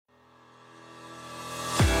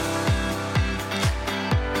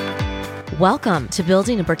Welcome to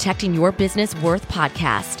Building and Protecting Your Business Worth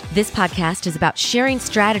podcast. This podcast is about sharing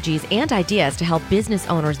strategies and ideas to help business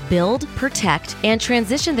owners build, protect, and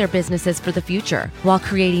transition their businesses for the future while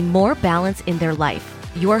creating more balance in their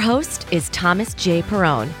life. Your host is Thomas J.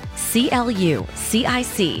 Perrone, CLU,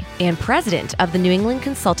 CIC, and president of the New England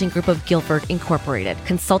Consulting Group of Guilford, Incorporated,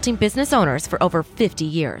 consulting business owners for over 50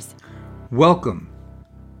 years. Welcome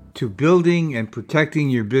to Building and Protecting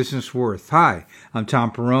Your Business Worth. Hi, I'm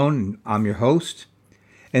Tom Perrone, and I'm your host.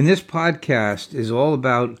 And this podcast is all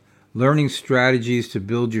about learning strategies to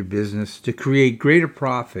build your business, to create greater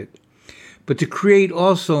profit, but to create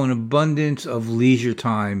also an abundance of leisure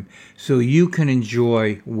time so you can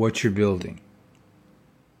enjoy what you're building.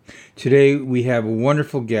 Today we have a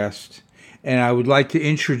wonderful guest, and I would like to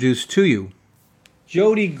introduce to you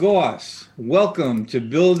Jody Goss. Welcome to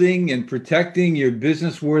Building and Protecting Your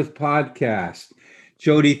Business Worth podcast.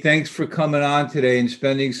 Jody, thanks for coming on today and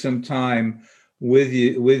spending some time with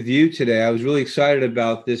you today. I was really excited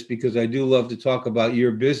about this because I do love to talk about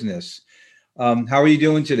your business. How are you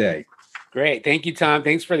doing today? Great. Thank you, Tom.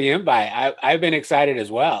 Thanks for the invite. I've been excited as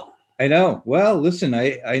well. I know. Well, listen,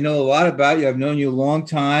 I know a lot about you. I've known you a long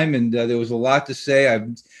time, and there was a lot to say.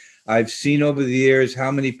 I've seen over the years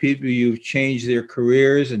how many people you've changed their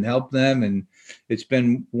careers and helped them, and it's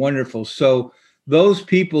been wonderful. So those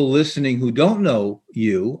people listening who don't know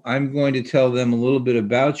you, I'm going to tell them a little bit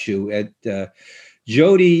about you.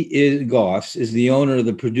 Jody Goss is the owner of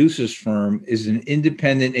the Producers Firm, is an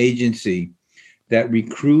independent agency that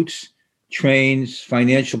recruits, trains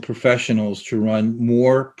financial professionals to run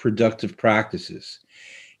more productive practices.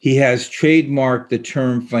 He has trademarked the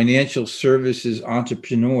term financial services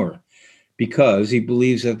entrepreneur because he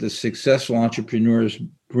believes that the successful entrepreneurs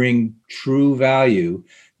bring true value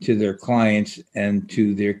to their clients and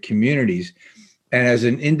to their communities. And as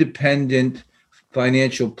an independent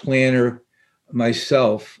financial planner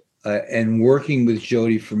myself, and working with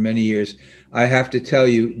Jody for many years, I have to tell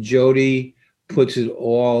you, Jody puts it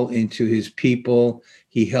all into his people.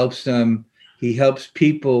 He helps them. He helps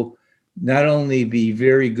people not only be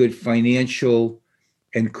very good financial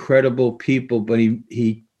and credible people, but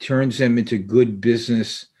he turns them into good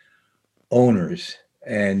business owners.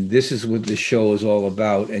 And this is what the show is all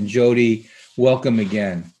about. And Jody, welcome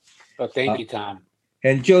again. Well, thank you, Tom.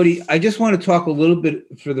 And Jody, I just want to talk a little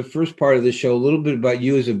bit for the first part of the show, a little bit about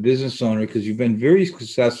you as a business owner, because you've been very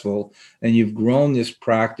successful and you've grown this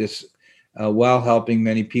practice while helping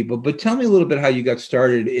many people. But tell me a little bit how you got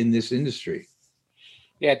started in this industry.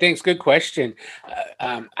 Yeah, thanks. Good question.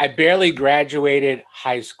 I barely graduated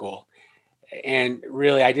high school, and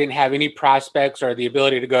really I didn't have any prospects or the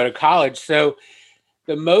ability to go to college. So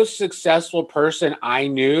the most successful person I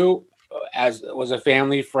knew was a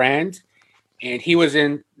family friend, and he was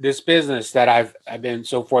in this business that I've been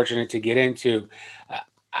so fortunate to get into.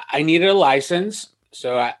 I needed a license,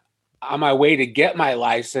 so on my way to get my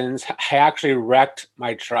license, I actually wrecked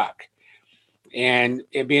my truck. And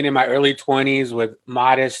it being in my early 20s with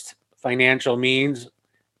modest financial means,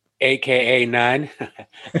 AKA none,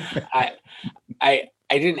 I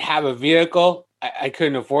didn't have a vehicle. I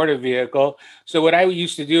couldn't afford a vehicle. So what I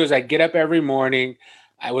used to do is I'd get up every morning.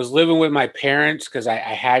 I was living with my parents because I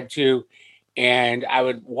had to. And I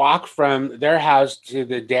would walk from their house to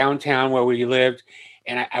the downtown where we lived.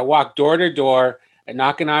 And I walked door to door,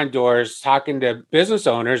 knocking on doors, talking to business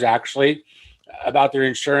owners actually about their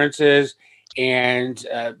insurances, and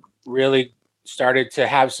really started to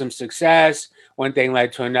have some success. One thing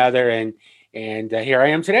led to another, and here I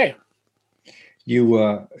am today.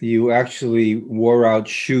 You actually wore out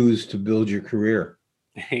shoes to build your career.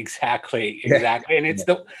 Exactly. And it's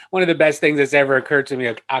one of the best things that's ever occurred to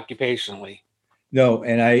me occupationally. No,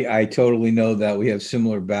 and I totally know that we have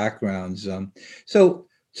similar backgrounds. So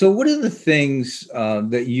what are the things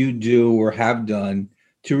that you do or have done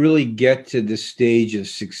to really get to the stage of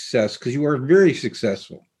success? Because you are very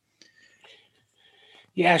successful.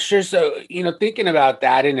 Yeah, sure. So, thinking about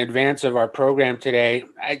that in advance of our program today,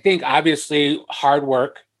 I think obviously hard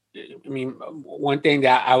work. I mean, one thing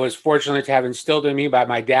that I was fortunate to have instilled in me by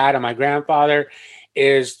my dad and my grandfather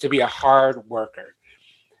is to be a hard worker.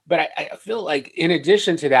 But I feel like in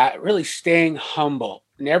addition to that, really staying humble,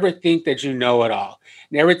 never think that you know it all,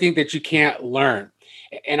 never think that you can't learn,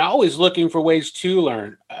 and always looking for ways to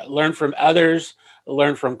learn from others,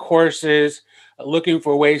 learn from courses, looking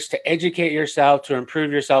for ways to educate yourself, to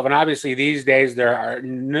improve yourself. And obviously these days, there are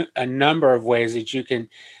a number of ways that you can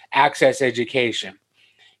access education.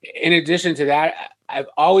 In addition to that, I've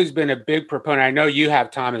always been a big proponent, I know you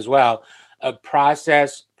have, Tom, as well, of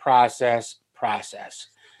process.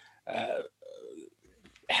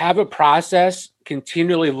 have a process,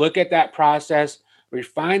 continually look at that process,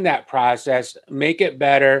 refine that process, make it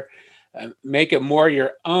better, make it more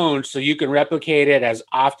your own so you can replicate it as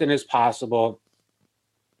often as possible.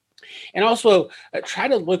 And also try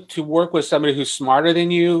to look to work with somebody who's smarter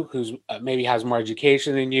than you, who's maybe has more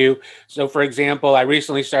education than you. So for example, I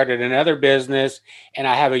recently started another business and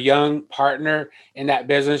I have a young partner in that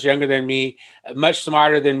business, younger than me, much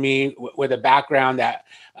smarter than me, with a background that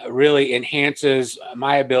really enhances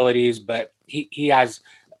my abilities, but he has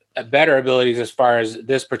better abilities as far as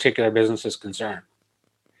this particular business is concerned.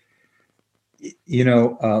 You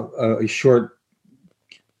know, a short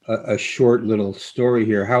little story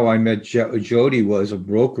here. How I met Jody was a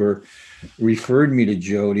broker referred me to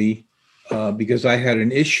Jody because I had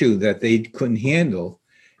an issue that they couldn't handle.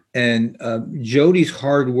 And Jody's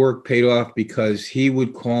hard work paid off because he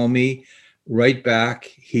would call me right back.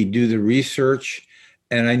 He'd do the research.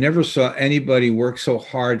 And I never saw anybody work so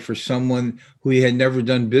hard for someone who he had never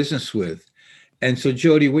done business with. And so,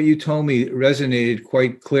 Jody, what you told me resonated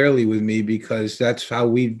quite clearly with me because that's how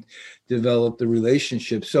we developed the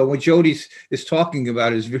relationship. So what Jody is talking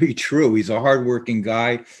about is very true. He's a hardworking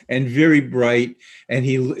guy and very bright, and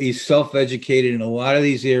he's self-educated in a lot of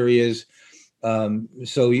these areas.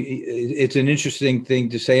 So it's an interesting thing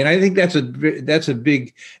to say, and I think that's a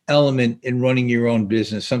big element in running your own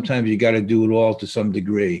business. Sometimes you got to do it all to some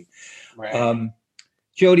degree. Right.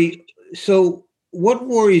 Jody, so what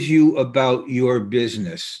worries you about your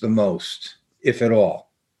business the most, if at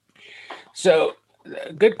all? So,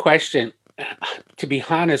 good question. To be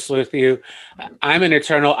honest with you, I'm an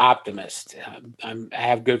eternal optimist. I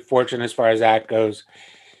have good fortune as far as that goes.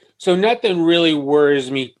 So nothing really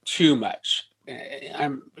worries me too much.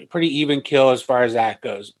 I'm pretty even kill as far as that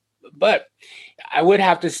goes. But I would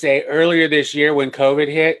have to say earlier this year when COVID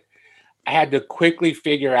hit, I had to quickly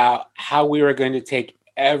figure out how we were going to take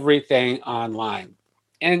everything online.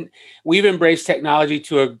 And we've embraced technology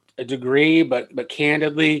to a degree, but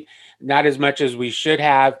candidly, not as much as we should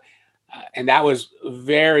have. And that was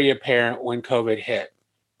very apparent when COVID hit.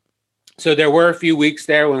 So there were a few weeks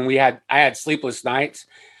there when I had sleepless nights,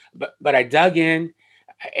 but I dug in,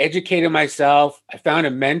 I educated myself. I found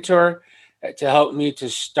a mentor to help me to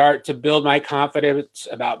start to build my confidence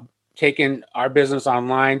about taking our business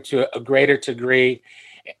online to a greater degree.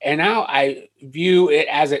 And now I view it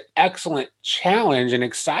as an excellent challenge, an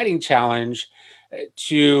exciting challenge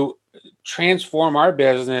to transform our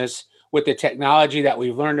business with the technology that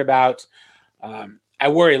we've learned about. I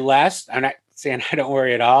worry less. I'm not saying I don't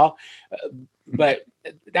worry at all, but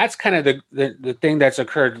that's kind of the thing that's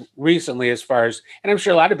occurred recently as far as, and I'm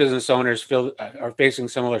sure a lot of business owners are facing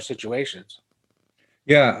similar situations.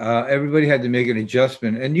 Yeah, everybody had to make an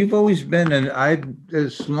adjustment, and you've always been,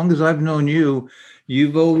 as long as I've known you,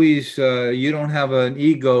 you've always, you don't have an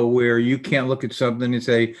ego where you can't look at something and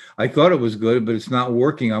say, I thought it was good, but it's not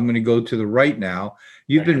working. I'm going to go to the right now.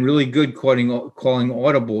 You've been really good calling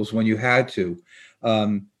audibles when you had to.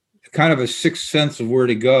 Kind of a sixth sense of where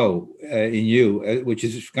to go in you, which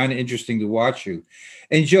is kind of interesting to watch you.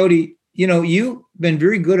 And Jody, you've been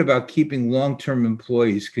very good about keeping long-term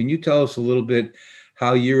employees. Can you tell us a little bit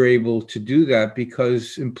how you're able to do that?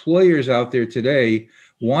 Because employers out there today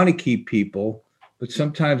want to keep people, but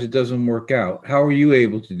sometimes it doesn't work out. How are you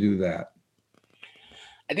able to do that?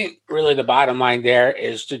 I think really the bottom line there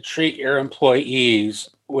is to treat your employees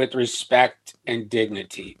with respect and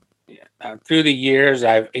dignity. Through the years,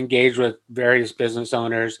 I've engaged with various business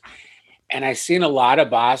owners, and I've seen a lot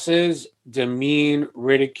of bosses demean,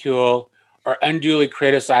 ridicule, or unduly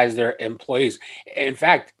criticize their employees. In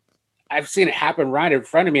fact, I've seen it happen right in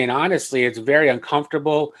front of me, and honestly, it's very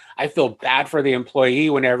uncomfortable. I feel bad for the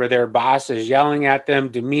employee whenever their boss is yelling at them,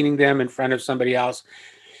 demeaning them in front of somebody else.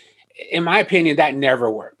 In my opinion, that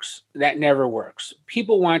never works. That never works.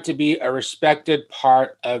 People want to be a respected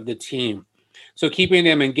part of the team. So keeping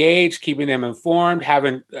them engaged, keeping them informed,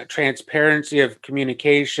 having transparency of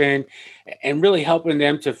communication, and really helping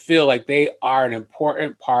them to feel like they are an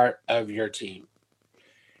important part of your team.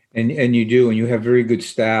 And you do, and you have very good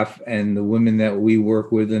staff, and the women that we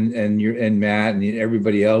work with, and Matt and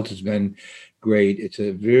everybody else has been great. It's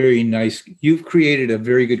a very nice. You've created a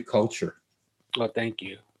very good culture. Well, thank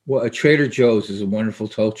you. Well, Trader Joe's is a wonderful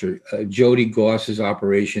culture. Jody Goss's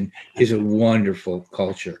operation is a wonderful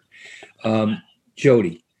culture.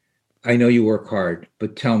 Jody, I know you work hard,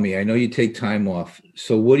 but tell me, I know you take time off.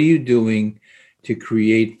 So what are you doing to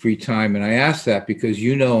create free time? And I ask that because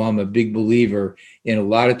I'm a big believer in a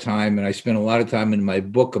lot of time, and I spend a lot of time in my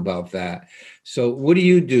book about that. So what do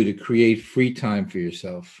you do to create free time for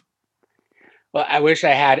yourself? Well, I wish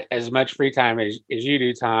I had as much free time as you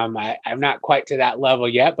do, Tom. I'm not quite to that level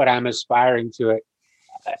yet, but I'm aspiring to it.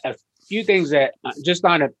 A few things that just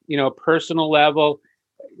on a personal level,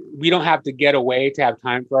 we don't have to get away to have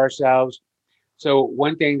time for ourselves. So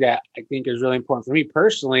one thing that I think is really important for me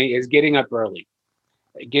personally is getting up early.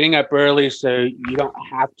 Getting up early so you don't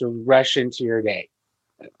have to rush into your day.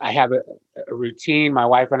 I have a routine. My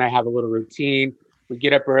wife and I have a little routine. We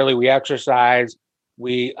get up early, we exercise,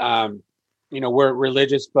 we we're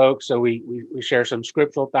religious folks, so we share some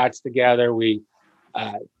scriptural thoughts together. We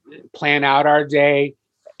plan out our day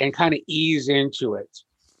and kind of ease into it.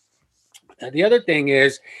 The other thing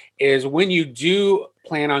is when you do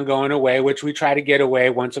plan on going away, which we try to get away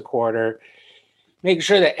once a quarter, make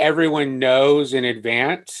sure that everyone knows in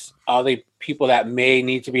advance, all the people that may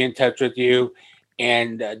need to be in touch with you,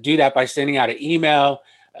 and do that by sending out an email,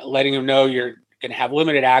 letting them know you're going to have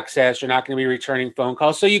limited access, you're not going to be returning phone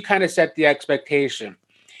calls. So you kind of set the expectation.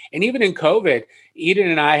 And even in COVID, Eden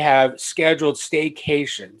and I have scheduled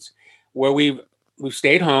staycations where we've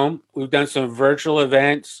stayed home, we've done some virtual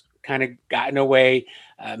events, kind of gotten away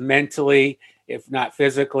mentally, if not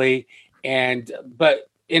physically. But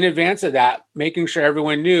in advance of that, making sure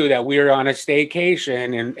everyone knew that we were on a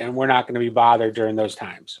staycation and we're not going to be bothered during those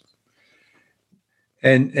times.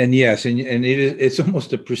 And yes, and it's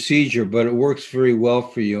almost a procedure, but it works very well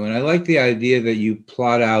for you. And I like the idea that you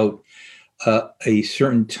plot out a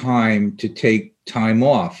certain time to take time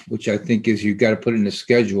off, which I think is you've got to put in a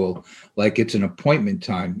schedule like it's an appointment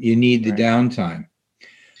time. You need the downtime.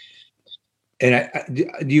 And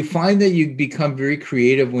do you find that you become very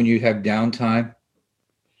creative when you have downtime?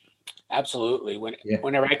 Absolutely.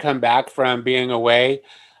 Whenever I come back from being away,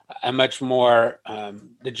 I'm much more,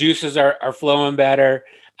 the juices are flowing better.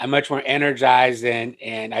 I'm much more energized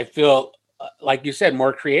and I feel, like you said,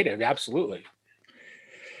 more creative. Absolutely.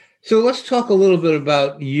 So let's talk a little bit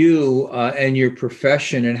about you and your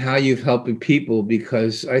profession and how you've helping people,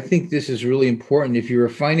 because I think this is really important. If you're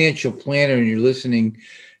a financial planner and you're listening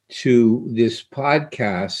to this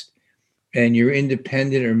podcast and you're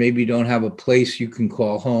independent or maybe don't have a place you can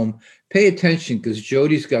call home, pay attention, because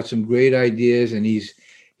Jody's got some great ideas and he's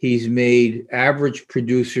made average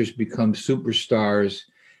producers become superstars,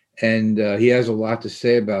 and he has a lot to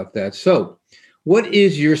say about that. So what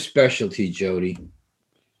is your specialty, Jody?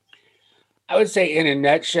 I would say in a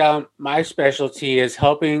nutshell, my specialty is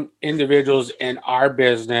helping individuals in our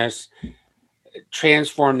business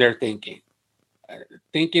transform their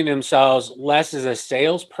thinking themselves less as a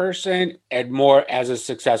salesperson and more as a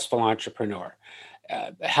successful entrepreneur.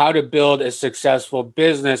 How to build a successful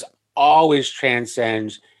business always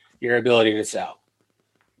transcends your ability to sell.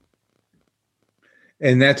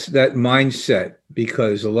 And that's that mindset,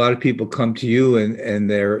 because a lot of people come to you and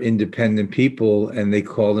they're independent people and they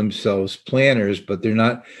call themselves planners, but they're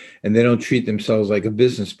not, and they don't treat themselves like a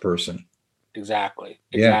business person. Exactly.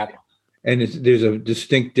 Yeah. And there's a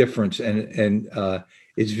distinct difference, and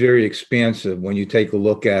it's very expansive when you take a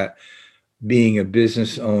look at being a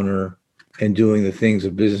business owner and doing the things a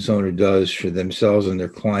business owner does for themselves and their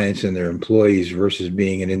clients and their employees versus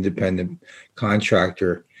being an independent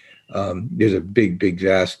contractor. There's a big,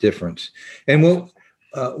 vast difference. And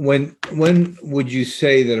when would you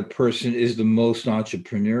say that a person is the most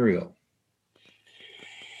entrepreneurial?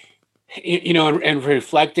 And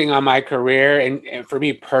reflecting on my career and for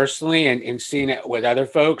me personally and seeing it with other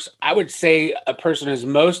folks, I would say a person is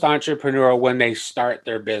most entrepreneurial when they start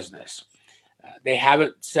their business. They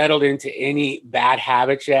haven't settled into any bad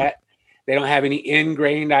habits yet. They don't have any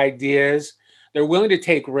ingrained ideas. They're willing to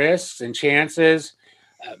take risks and chances.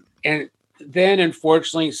 And then,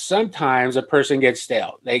 unfortunately, sometimes a person gets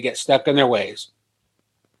stale. They get stuck in their ways.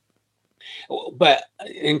 But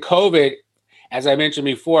in COVID, as I mentioned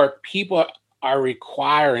before, people are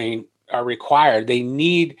required. They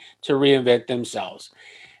need to reinvent themselves.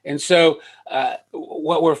 And so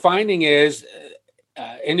what we're finding is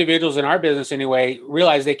individuals in our business anyway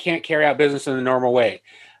realize they can't carry out business in the normal way.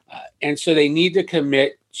 And so they need to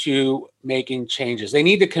commit to making changes. They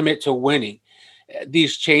need to commit to winning.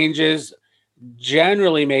 These changes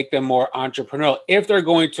generally make them more entrepreneurial if they're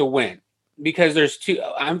going to win. Because there's two,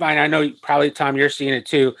 I know probably, Tom, you're seeing it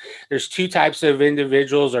too. There's two types of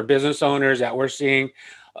individuals or business owners that we're seeing.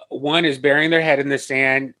 One is burying their head in the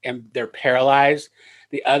sand and they're paralyzed.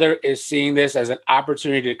 The other is seeing this as an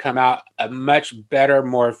opportunity to come out a much better,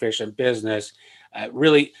 more efficient business,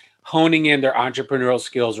 really honing in their entrepreneurial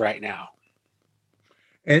skills right now.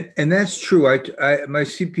 And that's true. My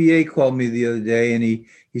CPA called me the other day and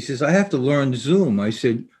he says, I have to learn Zoom. I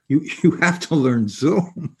said, you have to learn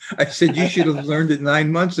Zoom. I said, you should have learned it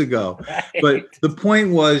 9 months ago. Right. But the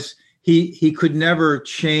point was, he could never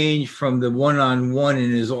change from the one-on-one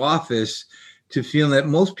in his office to feeling that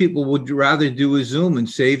most people would rather do a Zoom and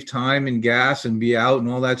save time and gas and be out and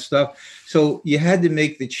all that stuff. So you had to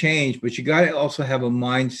make the change, but you got to also have a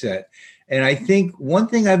mindset. And I think one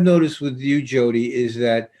thing I've noticed with you, Jody, is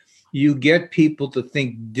that you get people to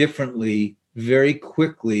think differently very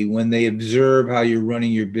quickly when they observe how you're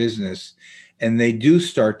running your business, and they do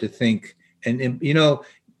start to think. And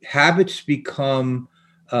habits become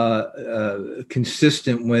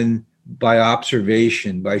consistent when by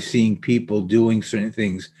observation, by seeing people doing certain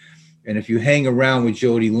things. And if you hang around with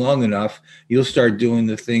Jody long enough, you'll start doing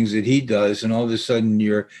the things that he does, and all of a sudden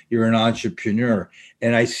you're an entrepreneur.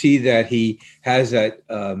 And I see that he has that.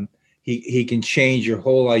 He can change your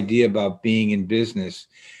whole idea about being in business.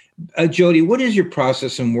 Jody, what is your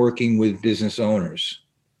process in working with business owners?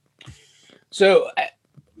 So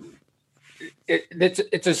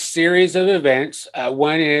it's a series of events.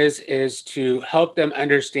 One is to help them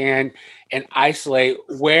understand and isolate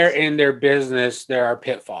where in their business there are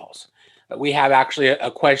pitfalls. We have actually a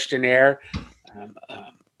questionnaire,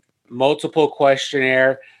 multiple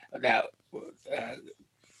questionnaire that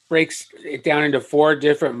breaks it down into 4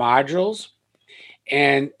 different modules.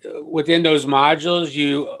 And within those modules,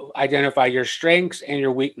 you identify your strengths and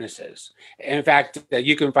your weaknesses. In fact,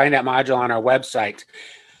 you can find that module on our website.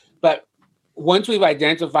 But once we've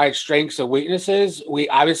identified strengths and weaknesses, we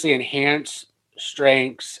obviously enhance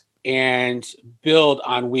strengths and build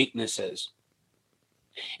on weaknesses.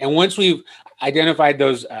 And once we've identified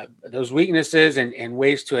those weaknesses and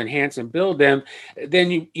ways to enhance and build them,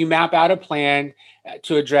 then you map out a plan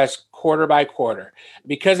to address quarter by quarter,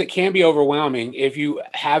 because it can be overwhelming. If you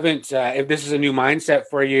haven't, if this is a new mindset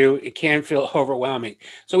for you, it can feel overwhelming.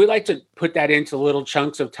 So we like to put that into little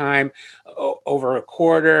chunks of time over a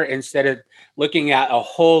quarter, instead of looking at a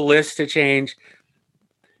whole list to change.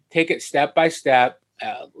 Take it step by step.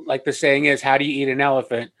 Like the saying is, how do you eat an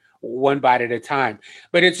elephant? One bite at a time.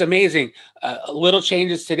 But it's amazing. Little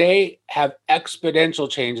changes today have exponential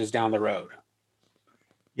changes down the road.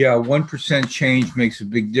 Yeah, 1% change makes a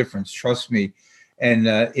big difference. Trust me. And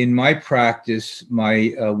in my practice,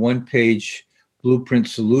 my one-page blueprint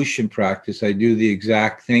solution practice, I do the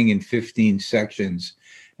exact thing in 15 sections.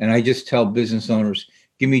 And I just tell business owners,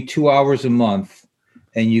 give me 2 hours a month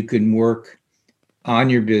and you can work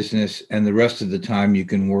on your business, and the rest of the time you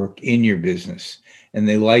can work in your business. And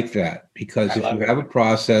they like that, because if you have a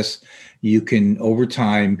process, you can over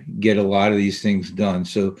time get a lot of these things done.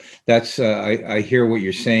 So that's I hear what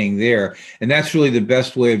you're saying there, and that's really the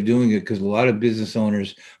best way of doing it, because a lot of business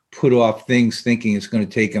owners put off things thinking it's going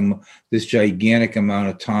to take them this gigantic amount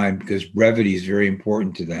of time, because brevity is very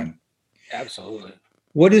important to them. Absolutely.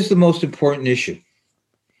 What is the most important issue?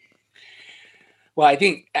 Well, I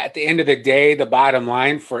think at the end of the day, the bottom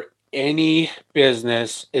line for any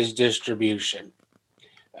business is distribution.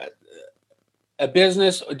 A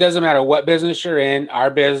business, it doesn't matter what business you're in, our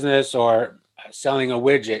business or selling a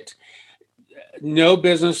widget, no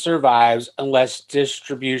business survives unless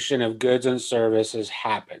distribution of goods and services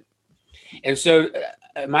happen. And so,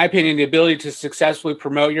 in my opinion, the ability to successfully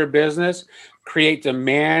promote your business, create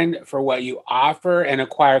demand for what you offer, and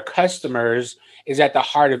acquire customers is at the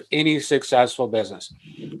heart of any successful business.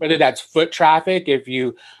 Whether that's foot traffic, if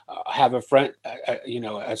you have a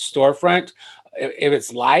storefront, if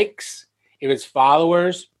it's likes, if it's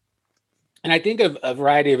followers. And I think of a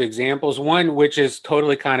variety of examples. One, which is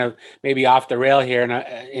totally kind of maybe off the rail here,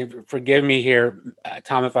 and forgive me here,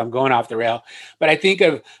 Tom, if I'm going off the rail, but I think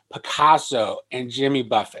of Picasso and Jimmy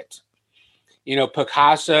Buffett.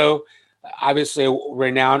 Picasso, obviously a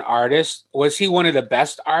renowned artist. Was he one of the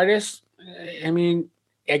best artists? I mean,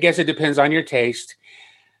 I guess it depends on your taste.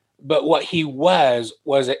 But what he was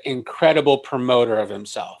an incredible promoter of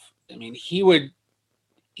himself. I mean, he would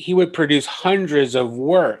produce hundreds of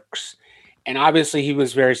works, and obviously he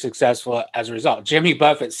was very successful as a result. Jimmy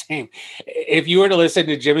Buffett, same. If you were to listen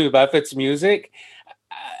to Jimmy Buffett's music,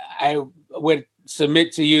 I would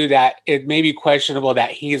submit to you that it may be questionable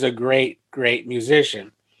that he's a great, great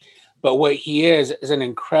musician. But what he is an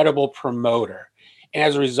incredible promoter. And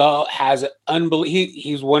as a result,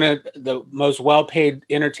 he's one of the most well-paid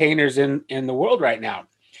entertainers in the world right now.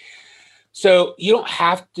 So you don't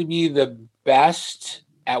have to be the best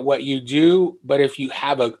at what you do, but if you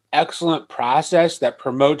have an excellent process that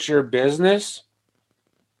promotes your business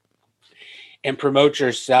and promotes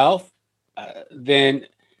yourself, then,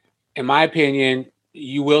 in my opinion,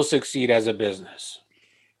 you will succeed as a business.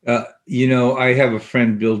 I have a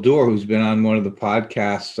friend, Bill Dorr, who's been on one of the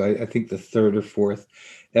podcasts, I think the 3rd or 4th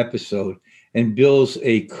episode. And Bill's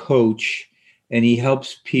a coach, and he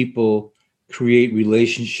helps people create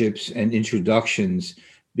relationships and introductions,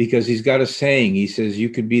 because he's got a saying. He says, you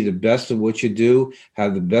could be the best of what you do,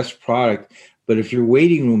 have the best product, but if your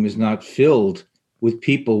waiting room is not filled with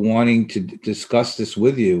people wanting to discuss this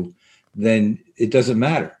with you, then it doesn't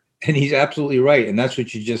matter. And he's absolutely right. And that's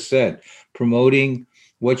what you just said. Promoting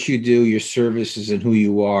what you do, your services, and who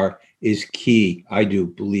you are is key, I do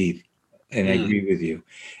believe. And I agree with you.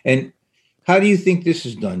 And how do you think this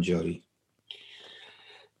is done, Jody?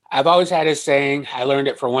 I've always had a saying, I learned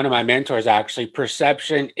it from one of my mentors, actually: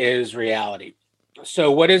 perception is reality.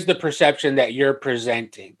 So what is the perception that you're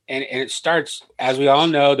presenting? And it starts, as we all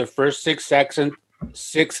know, the first 6 seconds,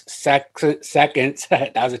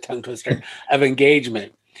 that was a tongue twister, of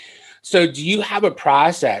engagement. So do you have a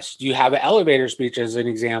process? Do you have an elevator speech, as an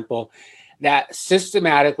example, that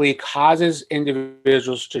systematically causes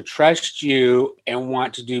individuals to trust you and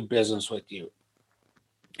want to do business with you?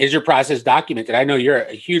 Is your process documented? I know you're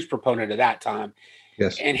a huge proponent of that, Tom.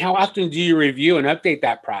 Yes. And how often do you review and update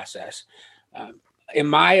that process? In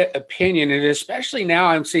my opinion, and especially now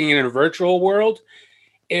I'm seeing it in a virtual world,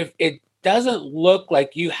 if it doesn't look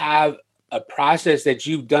like you have a process that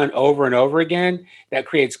you've done over and over again that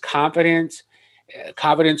creates confidence,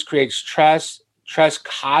 confidence creates trust, trust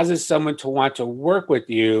causes someone to want to work with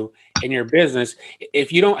you in your business.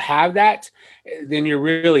 If you don't have that, then you're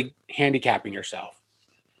really handicapping yourself.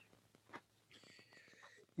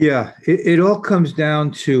 Yeah, it all comes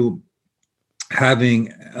down to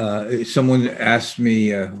having someone asked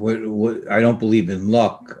me what I don't believe in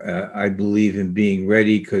luck. I believe in being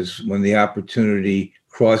ready, because when the opportunity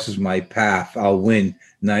crosses my path, I'll win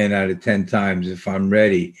 9 out of 10 times if I'm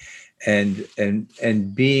ready. And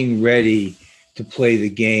being ready to play the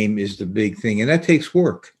game is the big thing, and that takes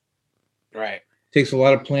work. Right. It takes a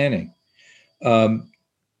lot of planning.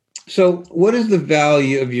 So what is the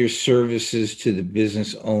value of your services to the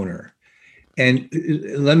business owner? And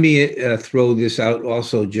let me throw this out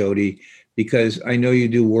also, Jody, because I know you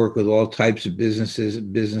do work with all types of businesses,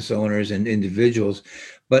 business owners, and individuals.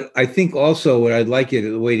 But I think also what I'd like you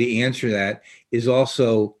to, the way to answer that is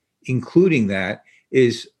also including that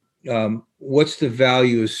is what's the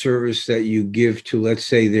value of service that you give to, let's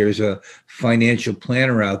say there's a financial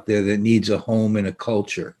planner out there that needs a home and a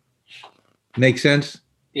culture. Make sense?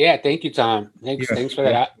 Yeah. Thank you, Tom. Thanks for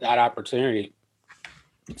that opportunity.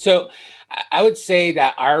 So I would say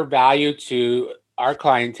that our value to our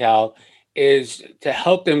clientele is to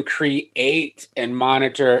help them create and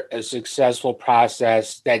monitor a successful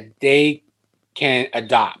process that they can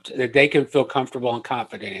adopt, that they can feel comfortable and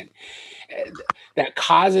confident in, that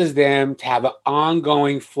causes them to have an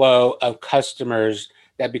ongoing flow of customers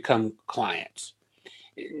that become clients.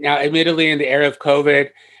 Now, admittedly, in the era of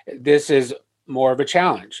COVID, this is more of a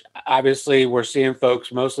challenge. Obviously, we're seeing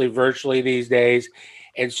folks mostly virtually these days.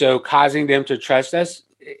 And so causing them to trust us,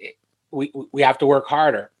 we have to work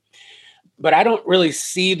harder. But I don't really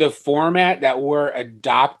see the format that we're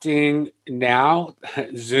adopting now,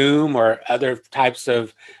 Zoom or other types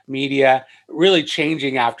of media, really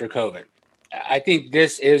changing after COVID. I think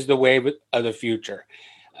this is the way of the future.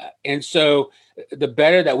 And so the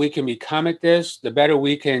better that we can become at this, the better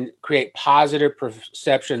we can create positive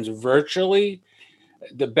perceptions virtually,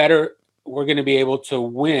 the better we're going to be able to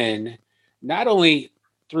win, not only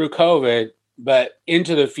through COVID, but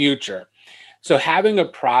into the future. So having a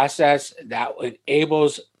process that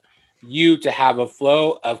enables you to have a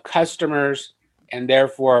flow of customers and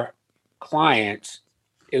therefore clients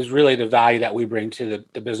is really the value that we bring to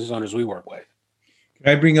the business owners we work with.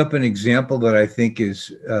 Can I bring up an example that I think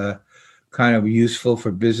is kind of useful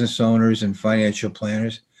for business owners and financial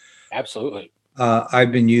planners? Absolutely.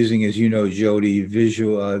 I've been using, as you know, Jody, these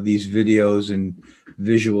videos and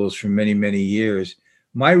visuals for many, many years.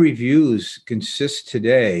 My reviews consist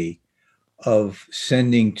today of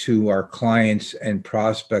sending to our clients and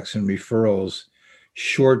prospects and referrals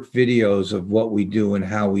short videos of what we do and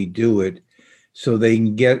how we do it, so they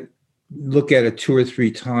can look at it 2 or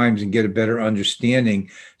 3 times and get a better understanding.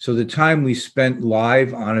 So the time we spent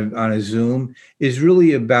live on a Zoom is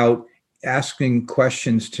really about asking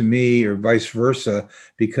questions to me or vice versa,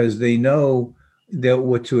 because they know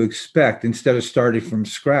what to expect instead of starting from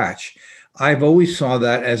scratch. I've always saw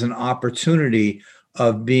that as an opportunity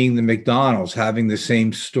of being the McDonald's, having the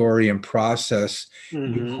same story and process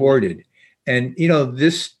recorded. And,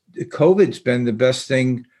 this COVID's been the best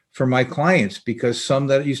thing for my clients, because some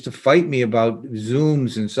that used to fight me about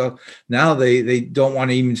Zooms and stuff, now they don't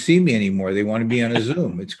want to even see me anymore. They want to be on a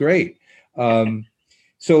Zoom. It's great.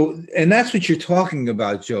 So, and that's what you're talking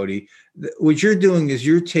about, Jody. What you're doing is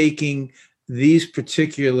you're taking these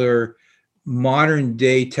particular modern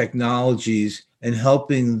day technologies and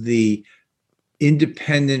helping the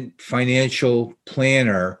independent financial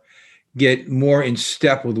planner get more in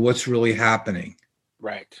step with what's really happening.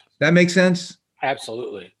 Right. That makes sense?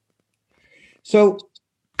 Absolutely. So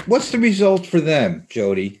what's the result for them,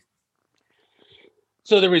 Jody?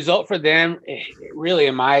 So the result for them, really,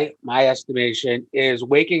 in my estimation, is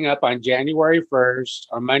waking up on January 1st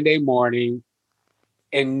or Monday morning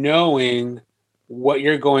and knowing what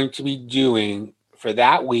you're going to be doing for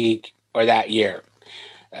that week or that year.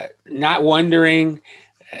 Not wondering,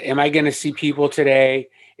 am I going to see people today?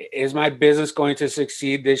 Is my business going to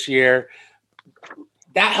succeed this year?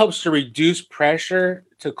 That helps to reduce pressure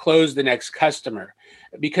to close the next customer,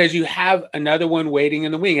 because you have another one waiting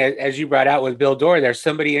in the wing. As you brought out with Bill Dorr, there's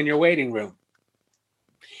somebody in your waiting room.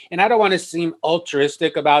 And I don't want to seem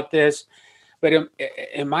altruistic about this, but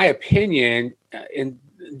in my opinion, in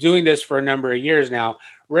doing this for a number of years now,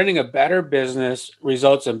 running a better business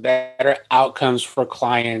results in better outcomes for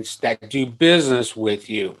clients that do business with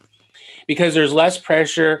you, because there's less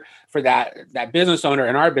pressure for that business owner,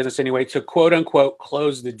 in our business anyway, to quote unquote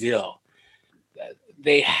close the deal.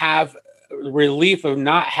 They have relief of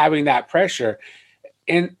not having that pressure,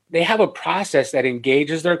 and they have a process that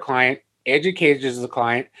engages their client, educates the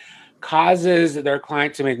client, causes their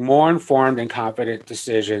client to make more informed and confident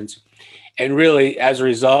decisions. And really, as a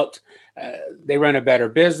result, they run a better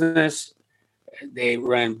business, they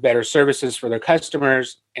run better services for their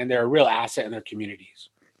customers, and they're a real asset in their communities.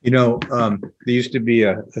 There used to be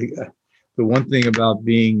the one thing about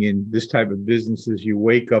being in this type of business is you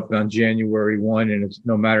wake up on January 1, and it's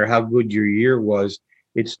no matter how good your year was,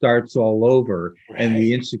 it starts all over, right, and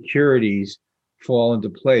the insecurities fall into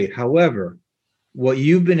play. However, what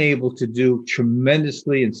you've been able to do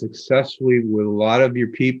tremendously and successfully with a lot of your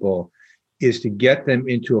people is to get them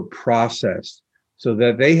into a process so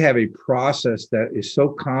that they have a process that is so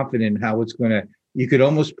confident in how it's going to, you could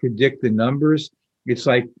almost predict the numbers. It's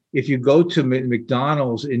like if you go to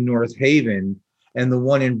McDonald's in North Haven and the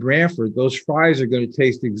one in Branford, those fries are going to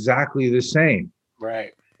taste exactly the same.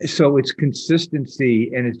 Right. So it's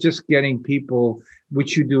consistency, and it's just getting people,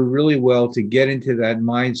 which you do really well, to get into that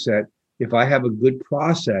mindset. If I have a good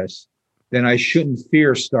process, then I shouldn't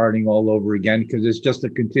fear starting all over again, because it's just a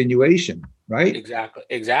continuation, right?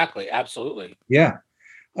 Exactly. Absolutely. Yeah.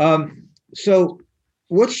 So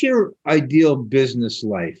what's your ideal business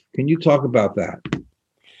life? Can you talk about that?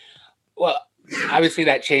 Well, obviously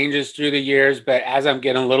that changes through the years, but as I'm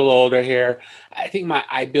getting a little older here, I think my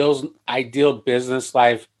ideal business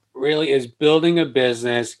life really is building a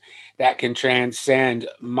business that can transcend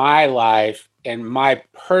my life and my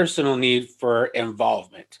personal need for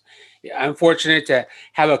involvement. I'm fortunate to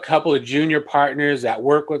have a couple of junior partners that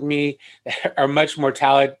work with me that are much more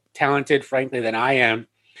talented, frankly, than I am.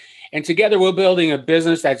 And together we're building a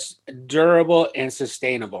business that's durable and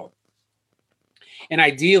sustainable. And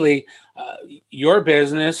ideally, your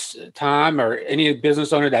business, Tom, or any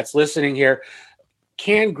business owner that's listening here,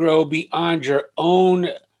 can grow beyond your own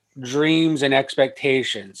dreams and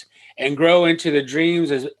expectations, and grow into the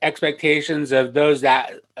dreams and expectations of those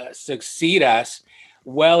that succeed us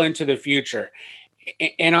well into the future.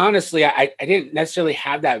 And honestly, I didn't necessarily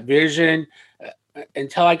have that vision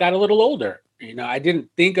until I got a little older. I didn't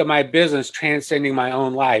think of my business transcending my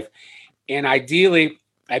own life. And ideally,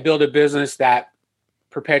 I build a business that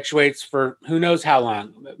perpetuates for who knows how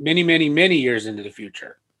long, many, many, many years into the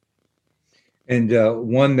future. And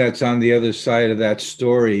one that's on the other side of that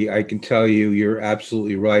story, I can tell you, you're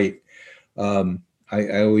absolutely right. My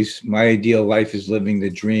ideal life is living the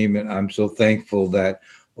dream. And I'm so thankful that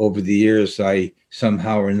over the years, I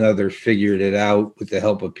somehow or another figured it out with the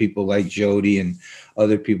help of people like Jody and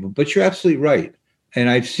other people. But you're absolutely right. And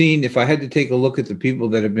I've seen, if I had to take a look at the people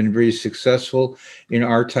that have been very successful in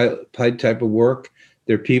our type of work,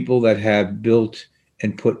 they're people that have built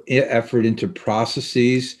and put effort into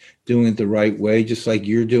processes, doing it the right way, just like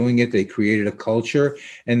you're doing it. They created a culture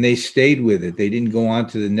and they stayed with it. They didn't go on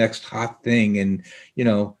to the next hot thing. And,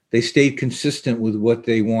 they stayed consistent with what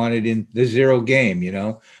they wanted in the zero game.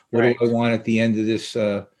 What Right. do I want at the end of this?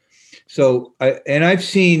 I've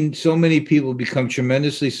seen so many people become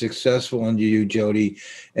tremendously successful under you, Jody,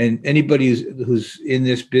 and anybody who's in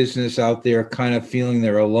this business out there kind of feeling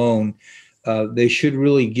they're alone, they should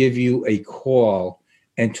really give you a call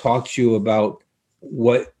and talk to you about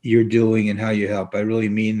what you're doing and how you help. I really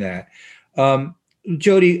mean that.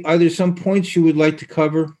 Jody, are there some points you would like to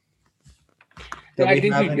cover? I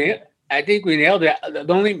think we nailed it.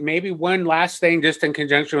 The only maybe one last thing, just in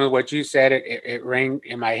conjunction with what you said, it rang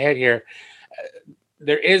in my head here.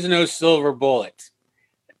 There is no silver bullet.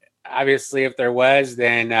 Obviously, if there was,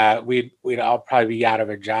 then we'd all probably be out of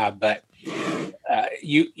a job. But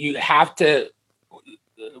you have to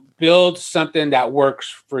build something that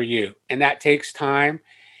works for you. And that takes time.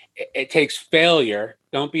 It takes failure.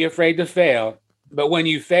 Don't be afraid to fail. But when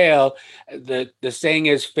you fail, the saying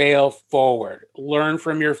is fail forward. Learn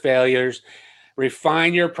from your failures,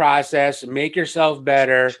 refine your process, make yourself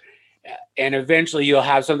better, and eventually you'll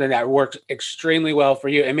have something that works extremely well for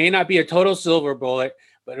you. It may not be a total silver bullet,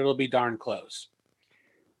 but it'll be darn close.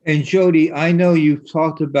 And Jody, I know you've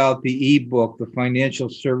talked about the ebook, The Financial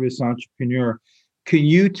Service Entrepreneur. Can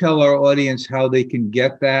you tell our audience how they can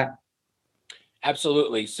get that?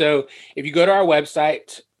 Absolutely. So if you go to our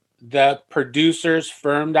website,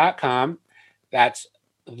 theproducersfirm.com, that's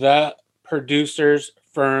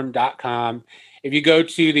theproducersfirm.com. If you go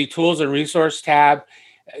to the tools and resource tab,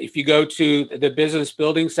 if you go to the business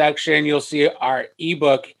building section, you'll see our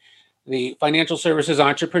ebook, The Financial Services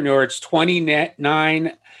Entrepreneur. It's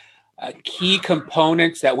 29 key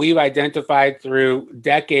components that we've identified through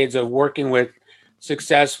decades of working with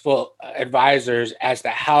successful advisors as to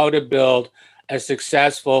how to build a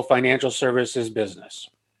successful financial services business.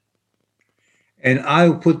 And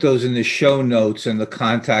I'll put those in the show notes and the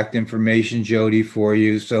contact information, Jody, for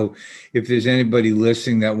you. So if there's anybody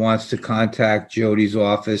listening that wants to contact Jody's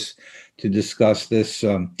office to discuss this.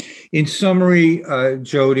 In summary,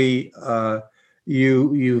 Jody,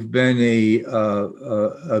 you've been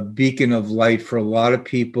a beacon of light for a lot of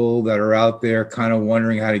people that are out there kind of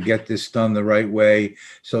wondering how to get this done the right way.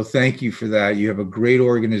 So thank you for that. You have a great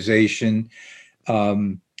organization.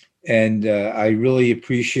 And I really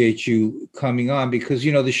appreciate you coming on because,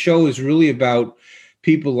 the show is really about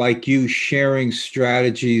people like you sharing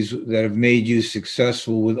strategies that have made you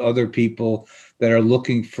successful with other people that are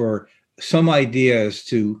looking for some ideas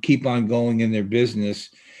to keep on going in their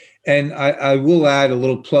business. And I will add a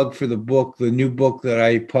little plug for the book, the new book that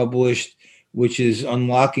I published, which is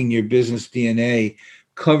Unlocking Your Business DNA,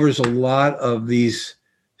 covers a lot of these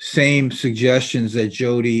same suggestions that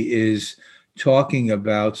Jody is talking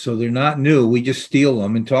about. So they're not new. We just steal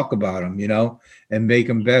them and talk about them, and make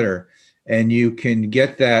them better. And you can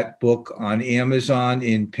get that book on Amazon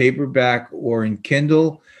in paperback or in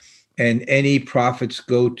Kindle. And any profits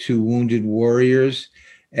go to Wounded Warriors.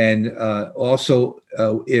 And also,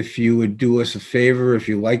 if you would do us a favor, if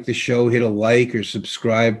you like the show, hit a like or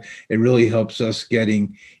subscribe. It really helps us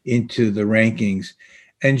getting into the rankings.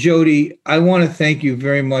 And Jody, I want to thank you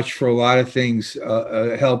very much for a lot of things,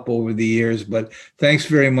 help over the years, but thanks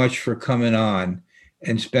very much for coming on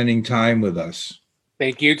and spending time with us.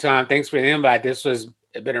 Thank you, Tom. Thanks for the invite. This has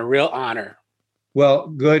been a real honor. Well,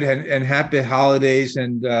 good. And happy holidays.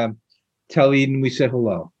 And tell Eden we said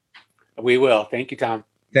hello. We will. Thank you, Tom.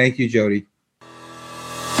 Thank you, Jody.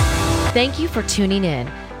 Thank you for tuning in.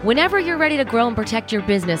 Whenever you're ready to grow and protect your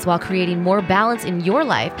business while creating more balance in your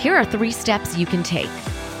life, here are 3 steps you can take.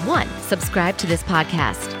 1, subscribe to this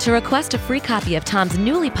podcast. To request a free copy of Tom's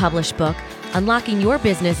newly published book, Unlocking Your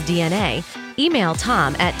Business DNA, email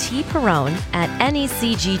Tom at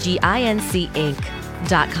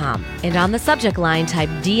tperrone@necgginc.com. And on the subject line, type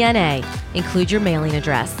DNA. Include your mailing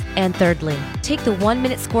address. And thirdly, take the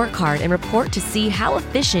 1-minute scorecard and report to see how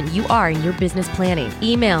efficient you are in your business planning.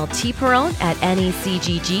 Email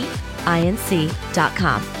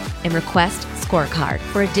tperrone@necgginc.com and request scorecard.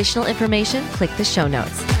 For additional information, click the show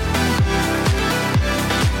notes.